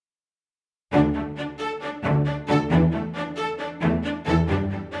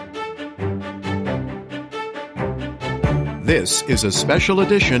This is a special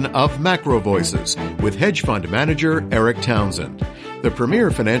edition of Macro Voices with hedge fund manager Eric Townsend, the premier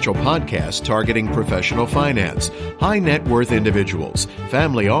financial podcast targeting professional finance, high net worth individuals,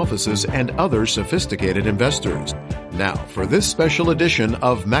 family offices, and other sophisticated investors. Now, for this special edition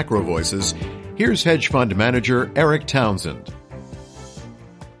of Macro Voices, here's hedge fund manager Eric Townsend.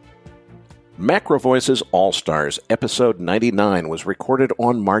 Macro Voices All-Stars, episode 99, was recorded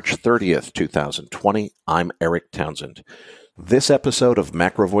on March 30th, 2020. I'm Eric Townsend. This episode of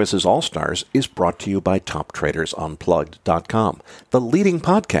Macro Voices All-Stars is brought to you by TopTradersUnplugged.com, the leading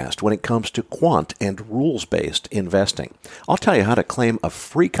podcast when it comes to quant and rules-based investing. I'll tell you how to claim a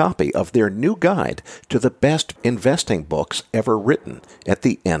free copy of their new guide to the best investing books ever written at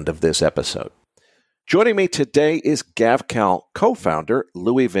the end of this episode. Joining me today is GavCal co-founder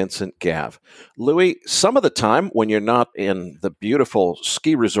Louis Vincent Gav. Louis, some of the time when you're not in the beautiful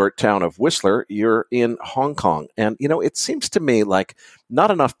ski resort town of Whistler, you're in Hong Kong. And, it seems to me like not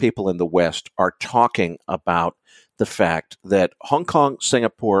enough people in the West are talking about the fact that Hong Kong,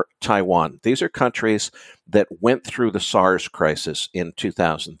 Singapore, Taiwan, these are countries that went through the SARS crisis in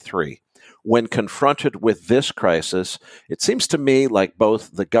 2003. When confronted with this crisis, it seems to me like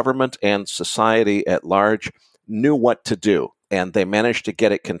both the government and society at large knew what to do, and they managed to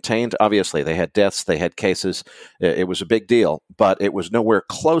get it contained. Obviously, they had deaths, they had cases. It was a big deal, but it was nowhere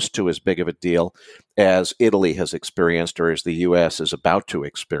close to as big of a deal as Italy has experienced or as the U.S. is about to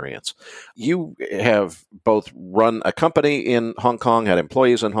experience. You have both run a company in Hong Kong, had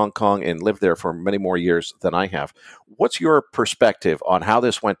employees in Hong Kong, and lived there for many more years than I have. What's your perspective on how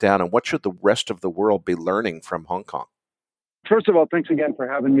this went down, and what should the rest of the world be learning from Hong Kong? First of all, thanks again for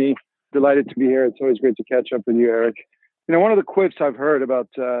having me. Delighted to be here. It's always great to catch up with you, Eric. One of the quips I've heard about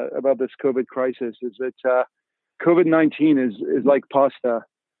this COVID crisis is that COVID-19 is like pasta,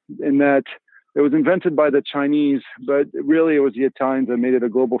 in that it was invented by the Chinese, but really it was the Italians that made it a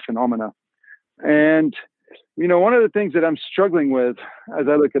global phenomena. And, one of the things that I'm struggling with as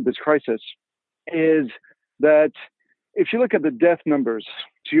I look at this crisis is that if you look at the death numbers,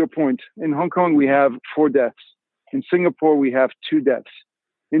 to your point, in Hong Kong, we have 4 deaths. In Singapore, we have 2 deaths.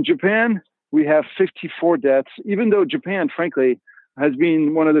 In Japan, we have 54 deaths, even though Japan, frankly, has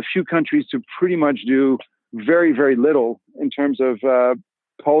been one of the few countries to pretty much do very, very little in terms of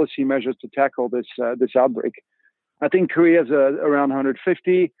policy measures to tackle this outbreak. I think Korea is around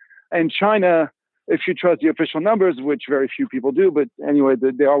 150, and China, if you trust the official numbers, which very few people do, but anyway,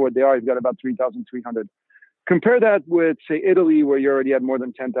 they are what they are. You've got about 3,300. Compare that with, say, Italy, where you already had more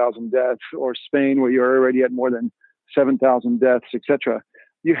than 10,000 deaths, or Spain, where you're already at more than 7,000 deaths, etc.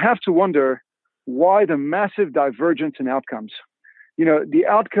 You have to wonder why the massive divergence in outcomes. The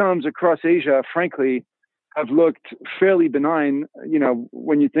outcomes across Asia, frankly, have looked fairly benign.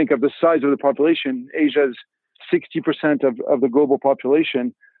 When you think of the size of the population, Asia's 60% of the global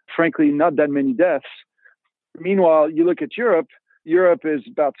population, frankly, not that many deaths. Meanwhile, you look at Europe, Europe is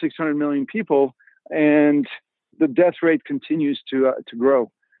about 600 million people, and the death rate continues to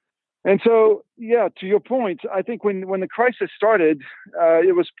grow. And so, to your point, I think when the crisis started,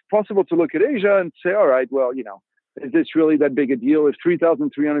 it was possible to look at Asia and say, all right, well, is this really that big a deal? If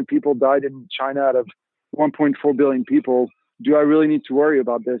 3,300 people died in China out of 1.4 billion people, do I really need to worry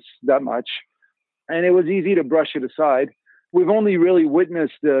about this that much? And it was easy to brush it aside. We've only really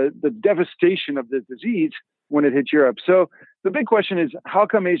witnessed the devastation of this disease when it hit Europe. So the big question is, how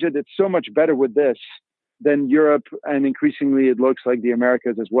come Asia did so much better with this than Europe, and increasingly it looks like the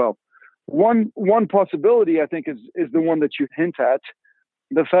Americas as well? One possibility, I think, is the one that you hint at,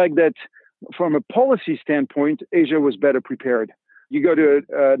 the fact that from a policy standpoint, Asia was better prepared. You go to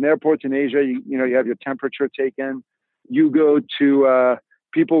an airport in Asia, you have your temperature taken. You go to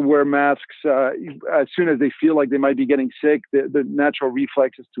people wear masks as soon as they feel like they might be getting sick. The natural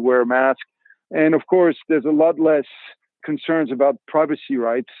reflex is to wear a mask. And of course, there's a lot less concerns about privacy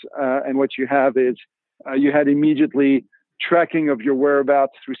rights. And what you have is you had immediately tracking of your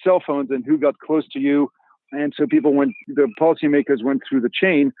whereabouts through cell phones and who got close to you. And so the policymakers went through the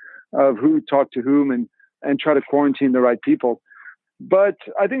chain of who talked to whom and try to quarantine the right people. But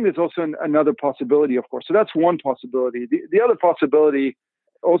I think there's also another possibility, of course. So that's one possibility. The other possibility,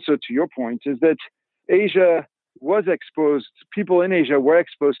 also to your point, is that people in Asia were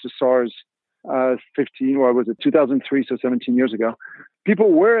exposed to SARS 2003, so 17 years ago.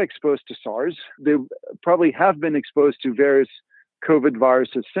 People were exposed to SARS. They probably have been exposed to various COVID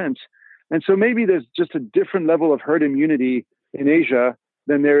viruses since. And so maybe there's just a different level of herd immunity in Asia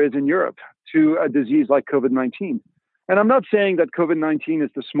than there is in Europe to a disease like COVID-19. And I'm not saying that COVID-19 is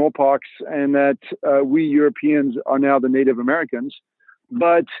the smallpox and that we Europeans are now the Native Americans,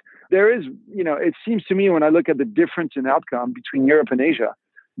 but there is, it seems to me when I look at the difference in outcome between Europe and Asia,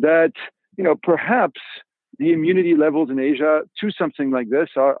 that, perhaps the immunity levels in Asia to something like this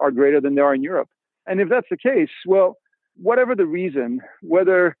are greater than they are in Europe. And if that's the case, well, whatever the reason,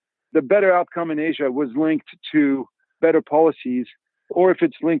 whether the better outcome in Asia was linked to better policies or if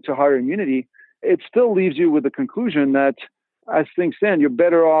it's linked to higher immunity, it still leaves you with the conclusion that as things stand, you're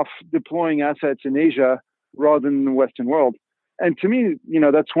better off deploying assets in Asia rather than the Western world. And to me,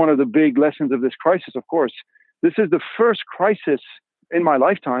 that's one of the big lessons of this crisis, of course. This is the first crisis in my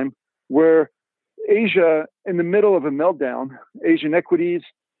lifetime where Asia, in the middle of a meltdown, Asian equities,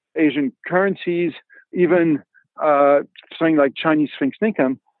 Asian currencies, even something like Chinese fixed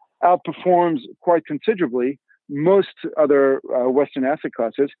income, outperforms quite considerably most other Western asset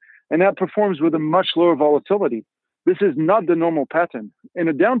classes, and outperforms with a much lower volatility. This is not the normal pattern. In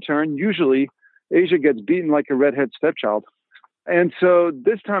a downturn, usually Asia gets beaten like a redhead stepchild. And so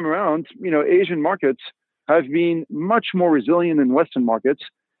this time around, Asian markets have been much more resilient than Western markets.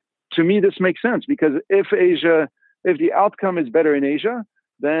 To me, this makes sense because if the outcome is better in Asia,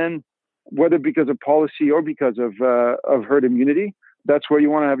 then whether because of policy or because of herd immunity, that's where you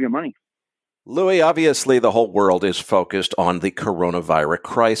want to have your money. Louis, obviously the whole world is focused on the coronavirus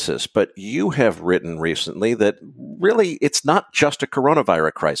crisis, but you have written recently that really it's not just a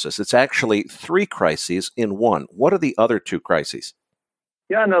coronavirus crisis. It's actually three crises in one. What are the other two crises?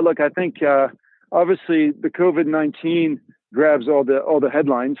 Yeah, no, look, I think obviously the COVID-19 grabs all the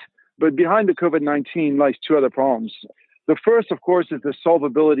headlines, but behind the COVID-19 lies two other problems. The first, of course, is the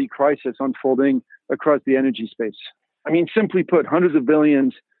solvability crisis unfolding across the energy space. I mean, simply put, hundreds of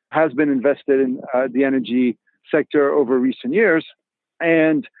billions has been invested in the energy sector over recent years.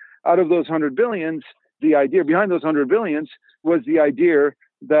 And out of those 100 billions, the idea behind those 100 billions was the idea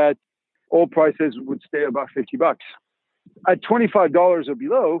that oil prices would stay above $50. At $25 or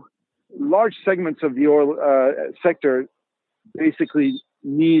below, large segments of the oil sector basically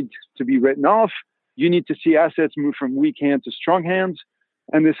need to be written off. You need to see assets move from weak hands to strong hands,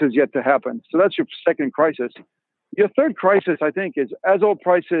 and this has yet to happen. So that's your second crisis. Your third crisis, I think, is as oil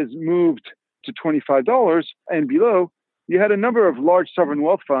prices moved to $25 and below, you had a number of large sovereign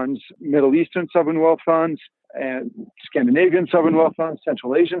wealth funds, Middle Eastern sovereign wealth funds, and Scandinavian sovereign wealth funds,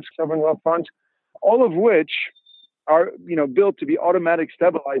 Central Asian sovereign wealth funds, all of which are, built to be automatic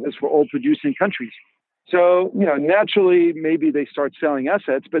stabilizers for oil-producing countries. So, naturally, maybe they start selling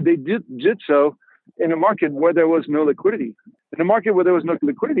assets, but they did so in a market where there was no liquidity. In a market where there was no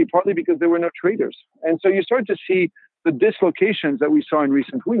liquidity, partly because there were no traders. And so you start to see the dislocations that we saw in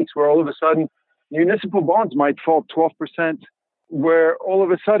recent weeks, where all of a sudden municipal bonds might fall 12%, where all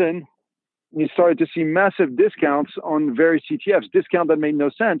of a sudden you started to see massive discounts on various ETFs, discount that made no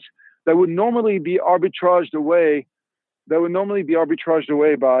sense, that would normally be arbitraged away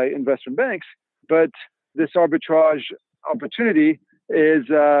by investment banks. But this arbitrage opportunity is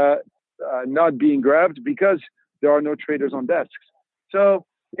not being grabbed because there are no traders on desks. So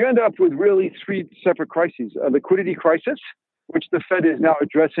you end up with really three separate crises: a liquidity crisis, which the Fed is now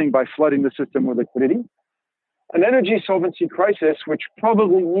addressing by flooding the system with liquidity; an energy solvency crisis, which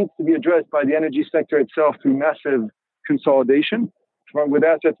probably needs to be addressed by the energy sector itself through massive consolidation, with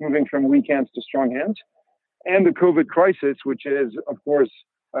assets moving from weak hands to strong hands; and the COVID crisis, which is, of course,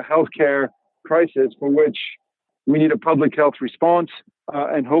 a healthcare crisis for which we need a public health response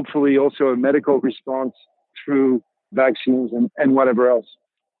and hopefully also a medical response through vaccines and whatever else.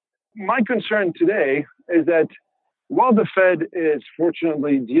 My concern today is that while the Fed is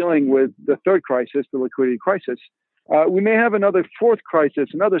fortunately dealing with the third crisis, the liquidity crisis, we may have another fourth crisis,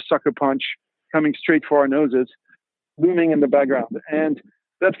 another sucker punch coming straight for our noses, looming in the background. And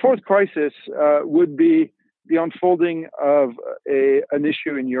that fourth crisis would be the unfolding of an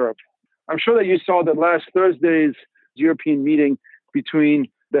issue in Europe. I'm sure that you saw that last Thursday's European meeting between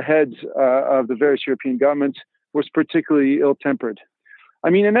the heads of the various European governments was particularly ill-tempered. I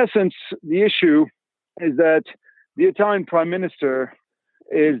mean, in essence, the issue is that the Italian prime minister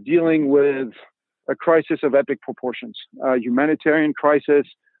is dealing with a crisis of epic proportions, a humanitarian crisis,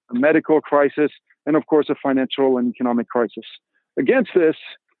 a medical crisis, and of course, a financial and economic crisis. Against this,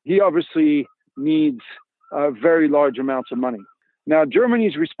 he obviously needs very large amounts of money. Now,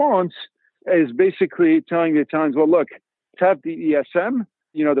 Germany's response is basically telling the Italians, well, look, tap the ESM,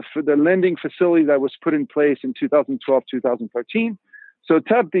 the lending facility that was put in place in 2012, 2013. So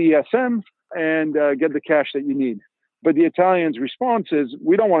tap the ESM and get the cash that you need. But the Italians' response is,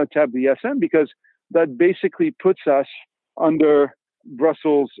 we don't want to tap the ESM because that basically puts us under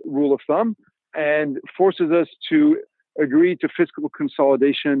Brussels' rule of thumb and forces us to agree to fiscal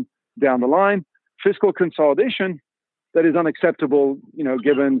consolidation down the line. Fiscal consolidation that is unacceptable,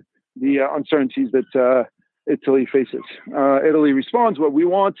 given the uncertainties that Italy faces. Italy responds, what we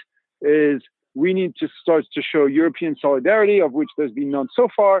want is we need to start to show European solidarity, of which there's been none so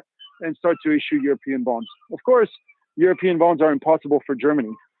far, and start to issue European bonds. Of course, European bonds are impossible for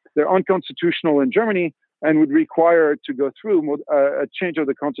Germany. They're unconstitutional in Germany and would require to go through a change of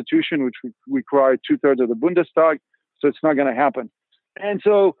the constitution, which would require 2/3 of the Bundestag. So it's not going to happen. And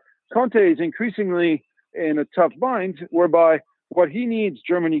so Conte is increasingly in a tough bind whereby what he needs,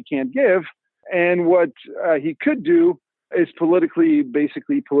 Germany can't give. And what he could do is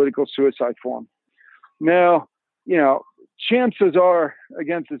basically political suicide for him. Now, chances are,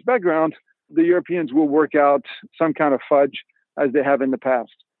 against this background, the Europeans will work out some kind of fudge as they have in the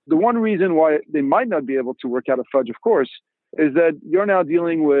past. The one reason why they might not be able to work out a fudge, of course, is that you're now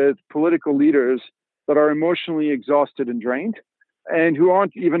dealing with political leaders that are emotionally exhausted and drained and who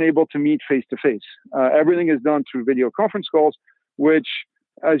aren't even able to meet face to face. Everything is done through video conference calls, which,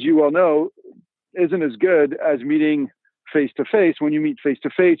 as you well know, isn't as good as meeting face to face. When you meet face to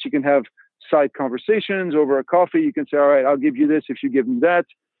face, you can have side conversations over a coffee. You can say, all right, I'll give you this if you give me that.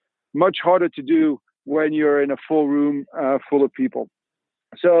 Much harder to do when you're in a full room full of people.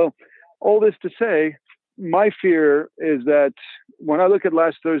 So all this to say, my fear is that when I look at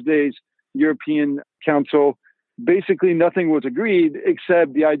last Thursday's European Council, basically nothing was agreed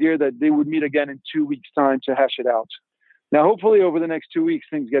except the idea that they would meet again in 2 weeks' time to hash it out. Now, hopefully over the next 2 weeks,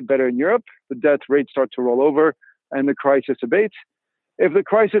 things get better in Europe. The death rates start to roll over and the crisis abates. If the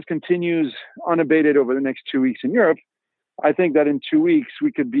crisis continues unabated over the next 2 weeks in Europe, I think that in 2 weeks,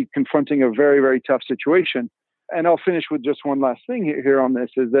 we could be confronting a very, very tough situation. And I'll finish with just one last thing here on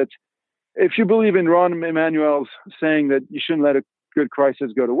this, is that if you believe in Rahm Emanuel's saying that you shouldn't let a good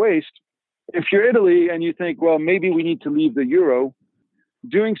crisis go to waste, if you're Italy and you think, well, maybe we need to leave the euro,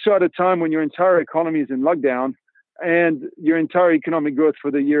 doing so at a time when your entire economy is in lockdown and your entire economic growth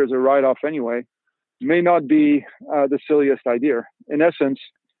for the year is a write-off anyway, may not be the silliest idea. In essence,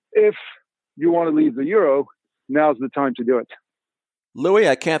 if you want to leave the euro, now's the time to do it. Louis,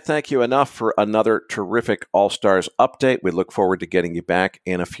 I can't thank you enough for another terrific All-Stars update. We look forward to getting you back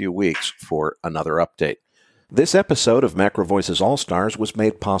in a few weeks for another update. This episode of Macro Voices All-Stars was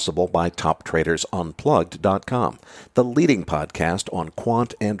made possible by TopTradersUnplugged.com, the leading podcast on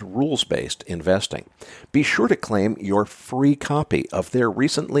quant and rules-based investing. Be sure to claim your free copy of their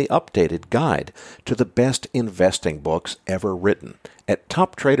recently updated guide to the best investing books ever written at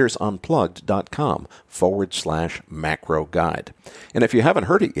TopTradersUnplugged.com/macro guide. And if you haven't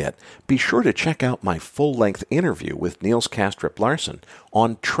heard it yet, be sure to check out my full-length interview with Niels Kastrup-Larsen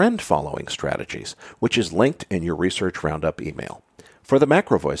on trend-following strategies, which is linked in your Research Roundup email. For the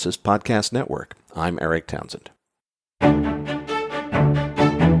Macro Voices Podcast Network, I'm Eric Townsend.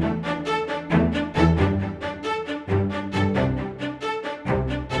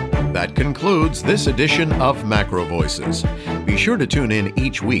 That concludes this edition of Macro Voices. Be sure to tune in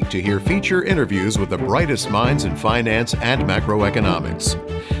each week to hear feature interviews with the brightest minds in finance and macroeconomics.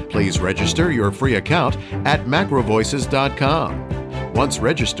 Please register your free account at macrovoices.com. Once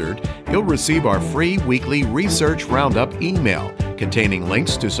registered, you'll receive our free weekly Research Roundup email containing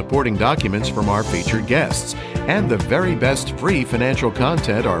links to supporting documents from our featured guests and the very best free financial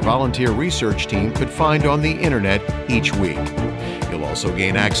content our volunteer research team could find on the internet each week. You'll also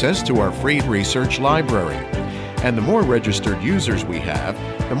gain access to our free research library. And the more registered users we have,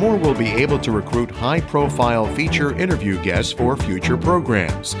 the more we'll be able to recruit high-profile feature interview guests for future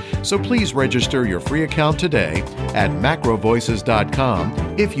programs. So please register your free account today at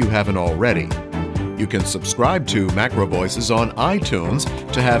macrovoices.com if you haven't already. You can subscribe to Macro Voices on iTunes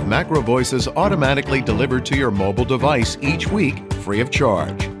to have Macro Voices automatically delivered to your mobile device each week, free of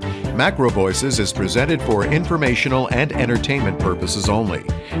charge. Macro Voices is presented for informational and entertainment purposes only.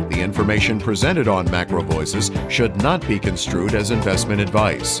 The information presented on Macro Voices should not be construed as investment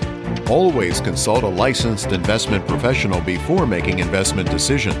advice. Always consult a licensed investment professional before making investment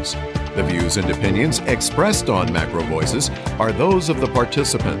decisions. The views and opinions expressed on Macro Voices are those of the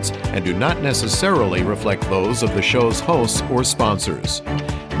participants and do not necessarily reflect those of the show's hosts or sponsors.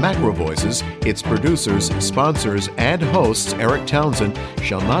 Macro Voices, its producers, sponsors, and hosts, Eric Townsend,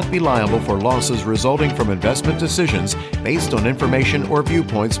 shall not be liable for losses resulting from investment decisions based on information or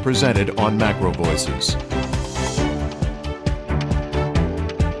viewpoints presented on Macro Voices.